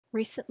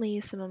Recently,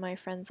 some of my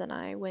friends and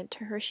I went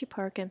to Hershey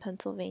Park in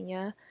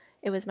Pennsylvania.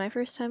 It was my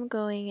first time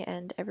going,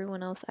 and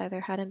everyone else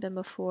either hadn't been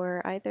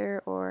before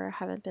either or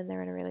haven't been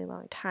there in a really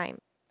long time.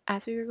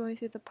 As we were going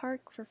through the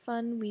park for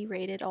fun, we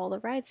rated all the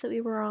rides that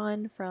we were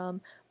on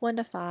from 1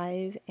 to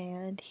 5,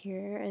 and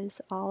here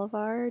is all of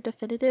our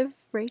definitive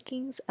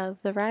rankings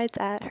of the rides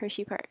at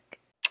Hershey Park.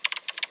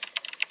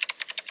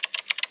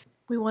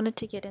 We wanted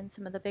to get in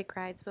some of the big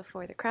rides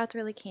before the crowds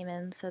really came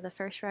in, so the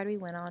first ride we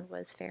went on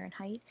was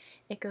Fahrenheit.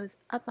 It goes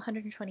up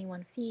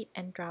 121 feet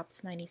and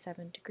drops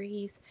 97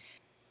 degrees,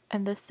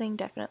 and this thing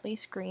definitely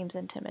screams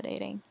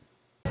intimidating.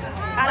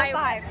 Out of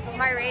 5.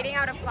 My rating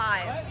out of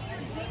 5.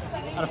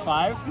 Out of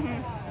 5?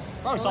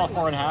 Probably saw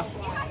 4.5.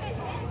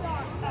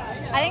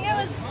 I think it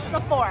was a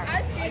 4.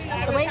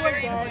 The wait was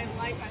good.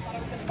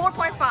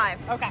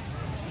 4.5. Okay.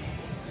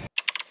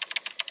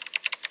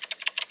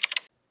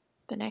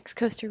 The next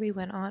coaster we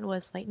went on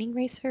was Lightning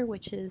Racer,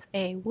 which is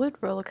a wood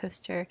roller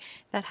coaster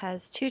that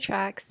has 2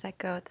 tracks that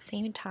go at the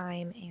same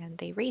time and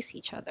they race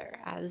each other,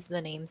 as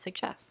the name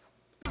suggests.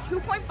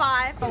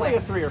 2.5. Probably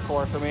a 3 or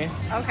 4 for me.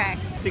 Okay.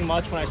 Nothing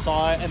much when I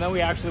saw it, and then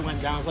we actually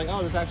went down. I was like,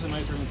 oh, this actually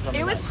might turn into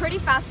something It was nice. pretty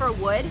fast for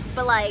wood,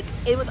 but like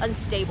it was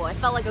unstable. It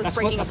felt like it was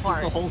breaking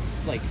apart. The whole,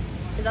 like,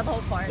 Is that the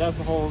whole part? that's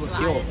the whole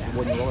deal of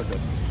wooden roller coaster.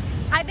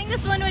 I think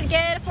this one would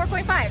get a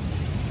 4.5.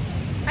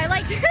 I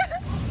liked it.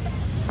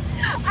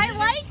 I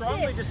liked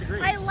strongly it.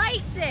 disagree. I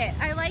liked it.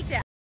 I liked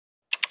it.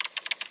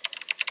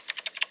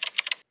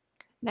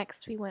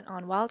 Next we went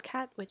on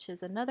Wildcat, which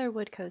is another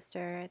wood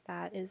coaster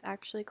that is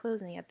actually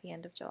closing at the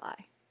end of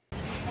July.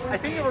 I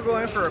think if we're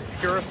going for a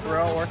pure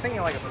thrill, we're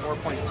thinking like a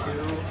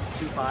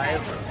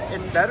 4.225.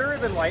 It's better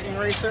than Lightning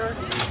Racer.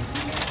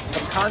 The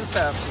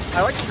concept,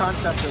 I like the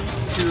concept of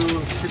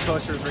two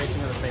coasters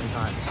racing at the same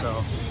time,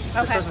 so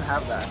this doesn't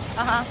have that.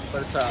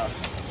 But it's a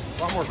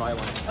lot more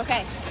violent.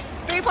 Okay.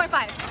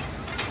 3.5.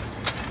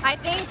 I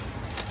think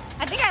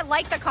I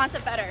like the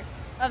concept better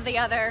of the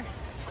other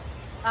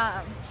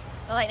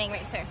the Lightning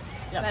Racer.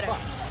 Yeah, better.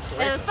 It's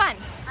fun. It was fun.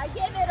 I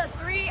give it a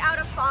 3 out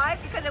of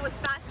 5 because it was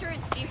faster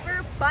and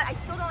steeper, but I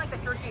still don't like the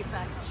jerky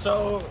effect.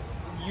 So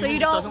you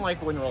don't doesn't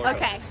like wooden roller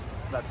coasters. Okay.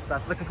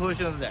 That's the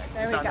conclusion of the day.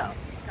 There we found go. out.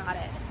 Got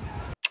it.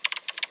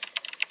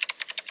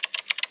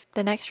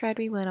 The next ride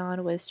we went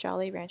on was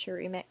Jolly Rancher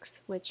Remix,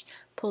 which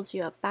pulls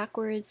you up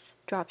backwards,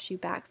 drops you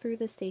back through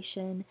the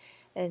station,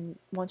 and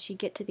once you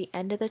get to the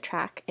end of the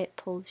track, it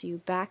pulls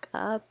you back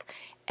up,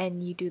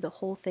 and you do the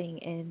whole thing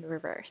in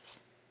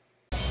reverse.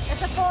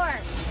 It's a 4.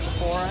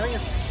 4, I think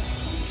it's,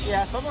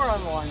 yeah, somewhere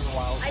on the lines of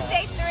Wildcat. I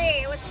say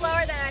 3. It was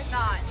slower than I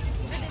thought.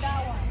 We did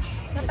that one.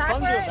 The It's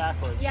fun to do it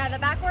backwards. Yeah, the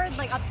backward,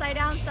 like upside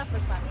down stuff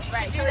was fun.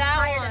 Right, Do so it's that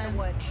higher one. than the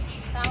wood.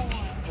 That one.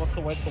 What's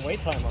the wait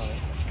time on it?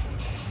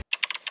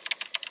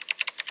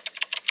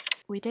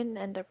 We didn't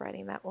end up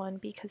riding that one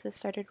because it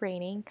started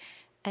raining,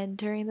 and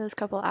during those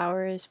couple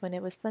hours when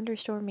it was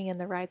thunderstorming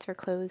and the rides were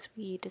closed,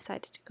 we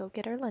decided to go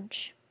get our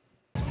lunch.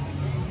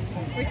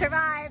 We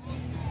survived.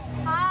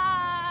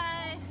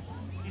 Hi.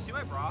 You see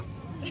my bra?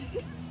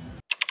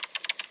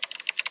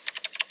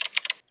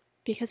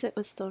 Because it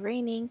was still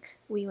raining,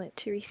 we went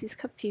to Reese's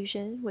Cup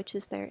Fusion, which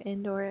is their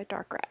indoor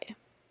dark ride.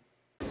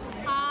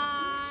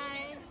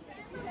 Hi.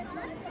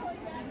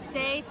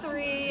 Day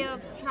 3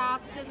 of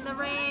trapped in the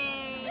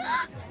rain.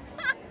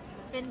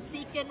 Been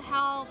seeking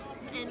help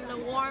in the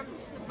warmth,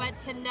 but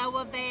to no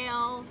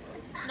avail.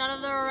 None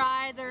of the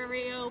rides are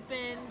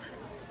reopened,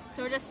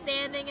 so we're just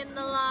standing in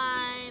the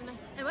line.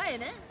 Am I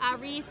in it? At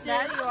Reese's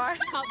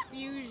Cup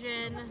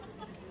Fusion.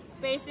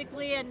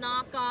 Basically a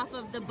knockoff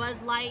of the Buzz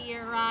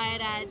Lightyear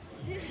ride at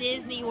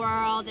Disney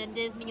World and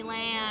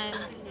Disneyland.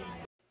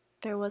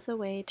 There was a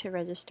way to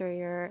register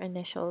your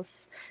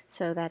initials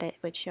so that it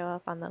would show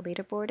up on the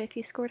leaderboard if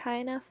you scored high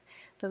enough,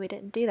 but we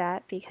didn't do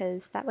that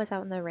because that was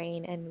out in the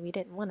rain and we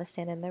didn't want to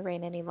stand in the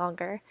rain any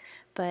longer.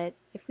 But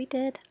if we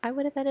did, I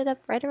would have ended up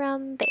right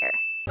around there.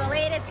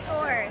 Related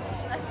scores.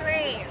 A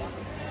 3.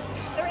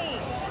 3.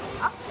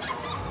 Oh.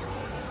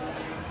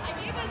 I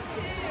gave it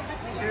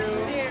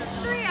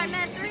 2. 3. I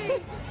meant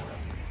 3.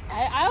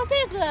 I would say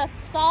it's a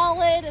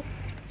solid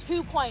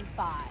 2.5.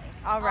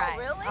 All right. Oh,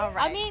 really? All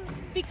right. I mean,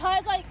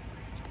 because like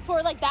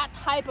for like that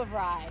type of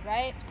ride,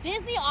 right?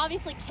 Disney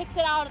obviously kicks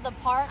it out of the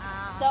park,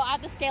 so I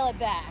have to scale it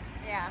back.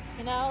 Yeah.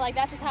 You know, like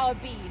that's just how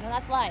it be. You know,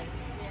 that's life.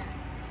 Yeah.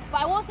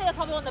 But I will say that's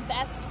probably one of the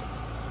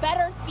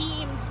better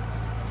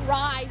themed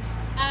rides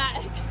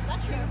at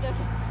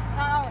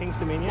King's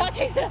Dominion? not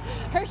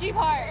Hershey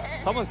Park.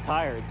 Someone's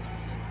tired.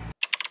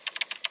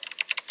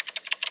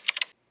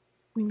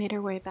 We made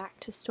our way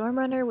back to Storm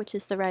Runner, which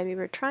is the ride we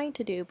were trying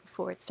to do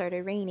before it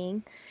started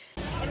raining.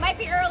 It might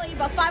be early,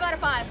 but 5 out of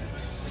 5.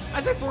 I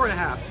say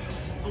 4.5.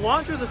 The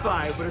launch was a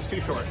 5, but it's too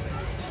short.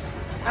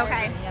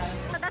 Okay.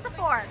 But that's a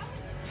 4.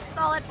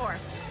 Solid 4.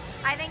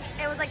 I think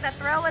it was like the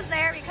thrill was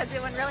there because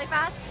it went really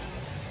fast.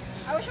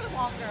 I wish it was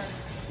longer.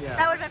 Yeah.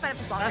 That would have been fun if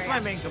it was longer. That's my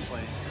main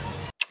complaint.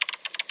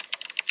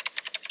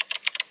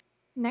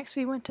 Next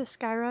we went to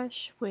Sky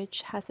Rush,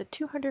 which has a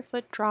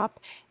 200-foot drop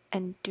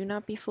And do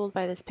not be fooled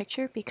by this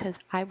picture because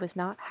I was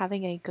not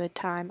having a good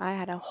time. I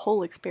had a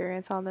whole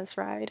experience on this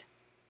ride.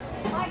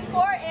 My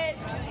score is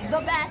the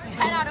best,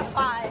 10 out of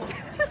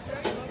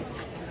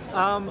 5.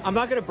 I'm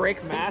not gonna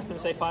break math and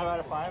say 5 out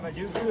of 5. I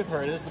do agree with her.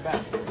 It is the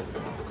best.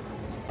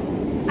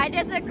 I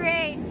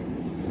disagree.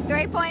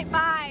 3.5.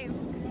 I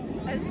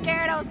was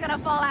scared I was gonna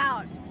fall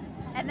out.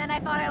 And then I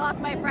thought I lost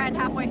my friend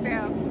halfway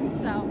through.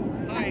 So.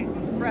 Hi,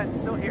 friend,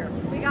 still here.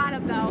 We got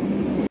him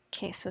though.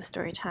 Okay, so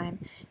story time.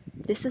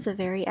 This is a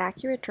very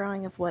accurate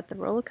drawing of what the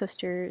roller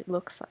coaster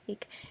looks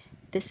like.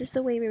 This is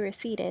the way we were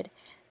seated.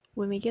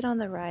 When we get on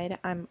the ride,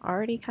 I'm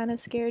already kind of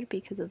scared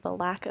because of the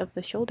lack of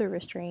the shoulder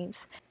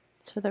restraints.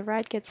 So the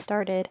ride gets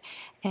started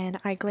and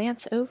I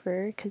glance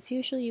over because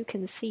usually you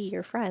can see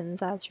your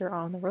friends as you're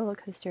on the roller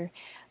coaster.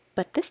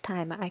 But this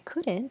time I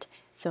couldn't,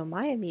 so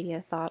my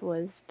immediate thought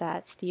was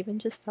that Steven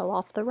just fell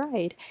off the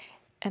ride.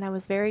 And I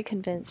was very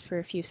convinced for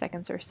a few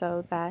seconds or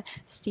so that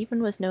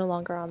Steven was no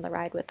longer on the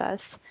ride with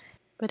us.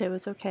 But it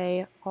was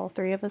okay, all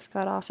three of us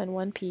got off in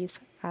one piece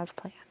as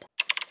planned.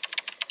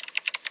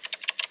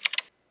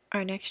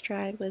 Our next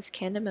ride was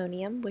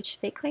Candemonium, which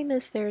they claim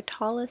is their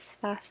tallest,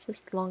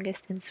 fastest,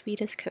 longest, and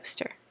sweetest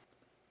coaster.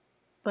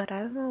 But I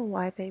don't know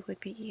why they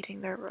would be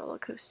eating their roller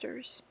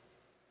coasters.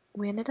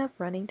 We ended up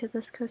running to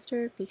this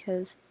coaster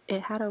because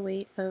it had a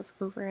wait of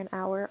over an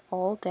hour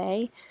all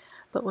day,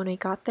 but when we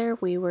got there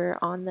we were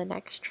on the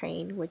next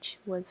train, which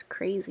was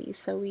crazy,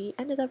 so we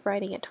ended up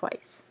riding it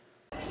twice.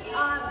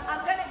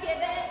 I'm gonna give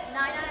it 9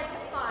 out of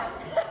 5.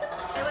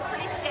 It was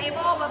pretty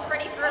stable, but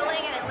pretty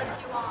thrilling, and it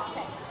lifts you off.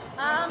 Okay.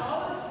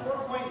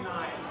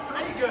 4.9.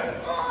 Pretty good.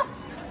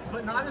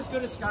 But not as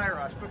good as Sky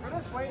Rush. But for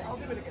this weight, I'll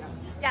do it again.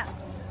 Yeah.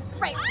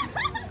 Right.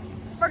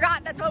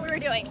 Forgot that's what we were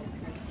doing.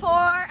 4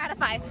 out of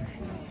 5.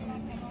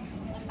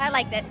 I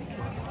liked it.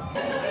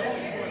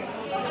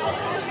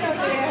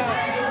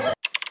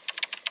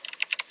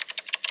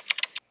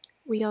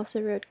 We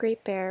also rode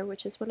Great Bear,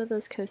 which is one of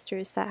those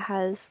coasters that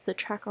has the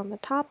track on the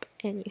top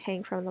and you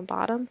hang from the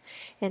bottom.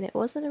 And it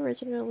wasn't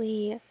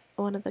originally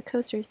one of the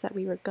coasters that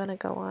we were gonna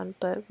go on,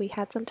 but we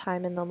had some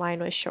time and the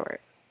line was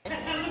short. It's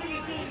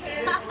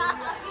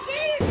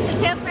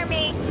a 2 for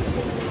me.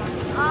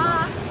 4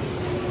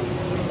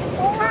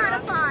 out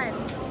of 5.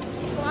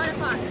 4 out of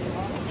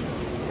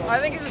 5. I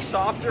think it's a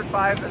softer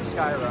 5 than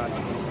Sky Rush.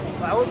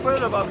 I would put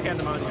it above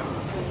Candemonium.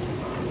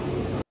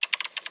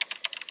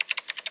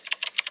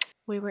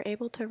 We were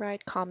able to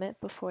ride Comet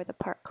before the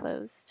park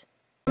closed.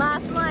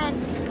 Last one.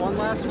 One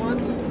last one.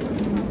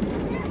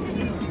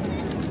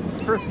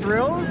 For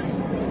thrills,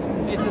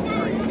 it's a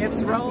 3.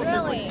 It's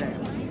relatively Really?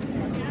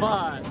 tame.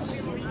 But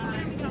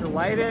the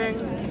lighting,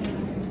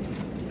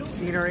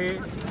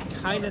 scenery,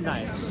 kind of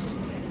nice.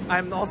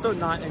 I'm also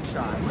not in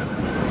shock.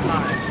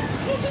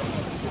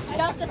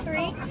 Just a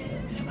 3?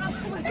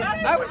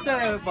 I would say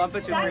I would bump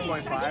it to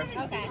 3.5.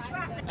 Okay.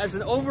 As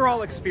an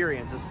overall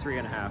experience, it's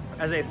 3.5.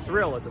 As a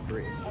thrill, it's a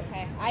 3.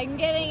 Okay. I'm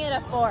giving it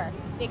a 4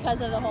 because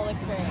of the whole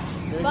experience.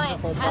 Maybe But the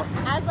whole park.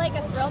 as like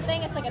a thrill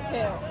thing, it's like a 2.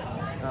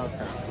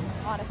 Okay.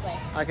 Honestly.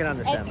 I can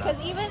understand that.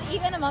 Because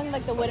even among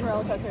like the wooden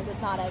roller coasters,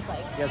 it's not as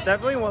like, Yeah, it's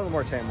definitely one of the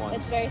more tame ones.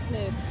 it's very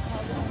smooth.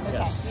 Okay,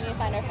 Yes. we need to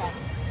find our friends.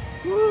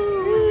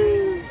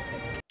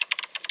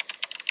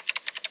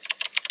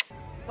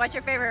 What's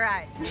your favorite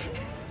ride?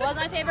 What's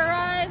my favorite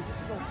ride?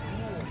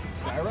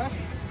 Sky Rush?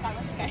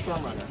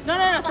 Storm Runner.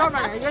 No, Storm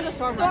Runner. You're the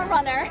Storm Runner. Storm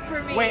Runner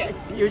for me. Wait,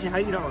 how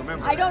you don't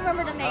remember? I don't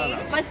remember the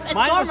names. But it's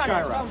Mine Storm was Runner.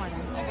 Sky Rush. Storm Runner.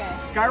 Okay.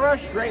 Sky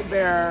Rush, Great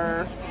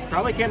Bear,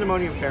 probably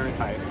Candemonium,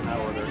 Fahrenheit in that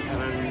order.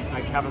 And then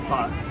I haven't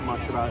thought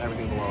much about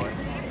everything below it.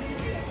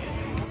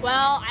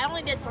 Well, I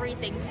only did 3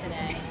 things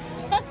today.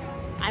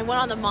 I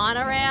went on the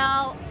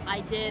monorail,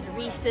 I did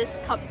Reese's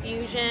Cup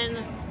Fusion,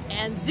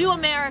 and Zoo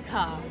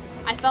America.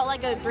 I felt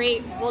like a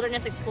great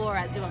wilderness explorer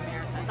at Zoo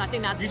America, so I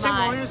think that's Did you say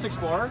my... Wilderness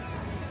Explorer?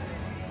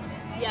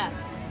 Yes.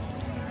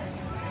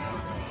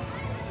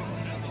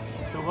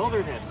 The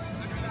wilderness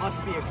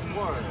must be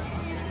explored.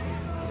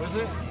 Was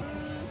it?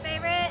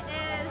 Favorite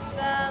is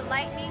the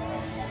lightning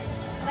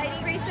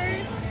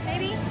racers,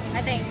 maybe?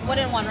 I think.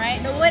 Wooden one,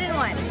 right? The wooden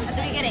one at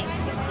the beginning.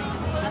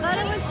 I thought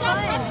it was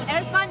fun. It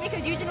was fun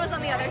because Eugen was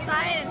on the other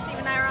side and Steve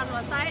and I were on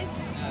one side.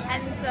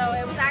 And so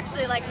it was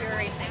actually like we were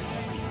racing.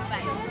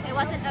 But it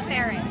wasn't a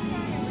fair race.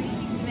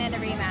 We made a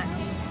rematch.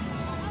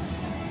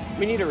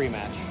 We need a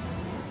rematch.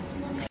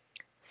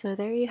 So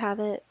there you have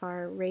it,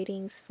 our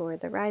ratings for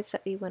the rides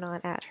that we went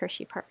on at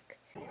Hershey Park.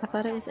 I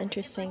thought it was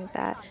interesting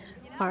that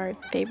our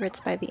favorites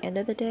by the end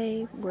of the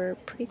day were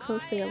pretty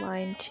closely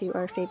aligned to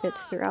our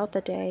favorites throughout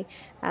the day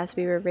as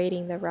we were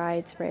rating the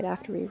rides right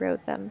after we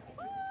rode them.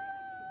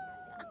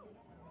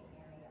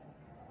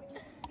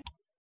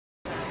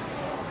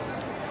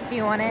 Do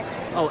you want it?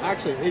 Oh,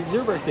 actually, it's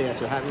your birthday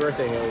yesterday. Happy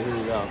birthday, Haley. Here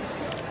you go.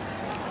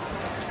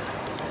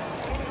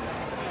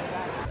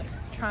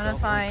 Trying to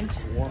find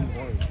Warm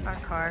orange. our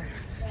car.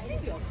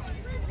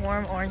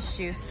 Warm orange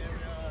juice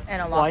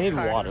and a Well, I lost need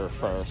car. water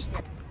first.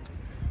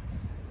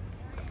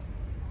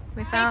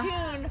 We Stay found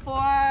tuned for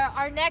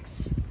our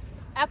next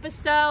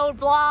episode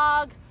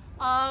vlog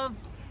of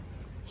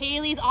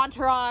Haley's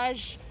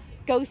entourage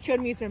goes to an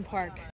amusement park.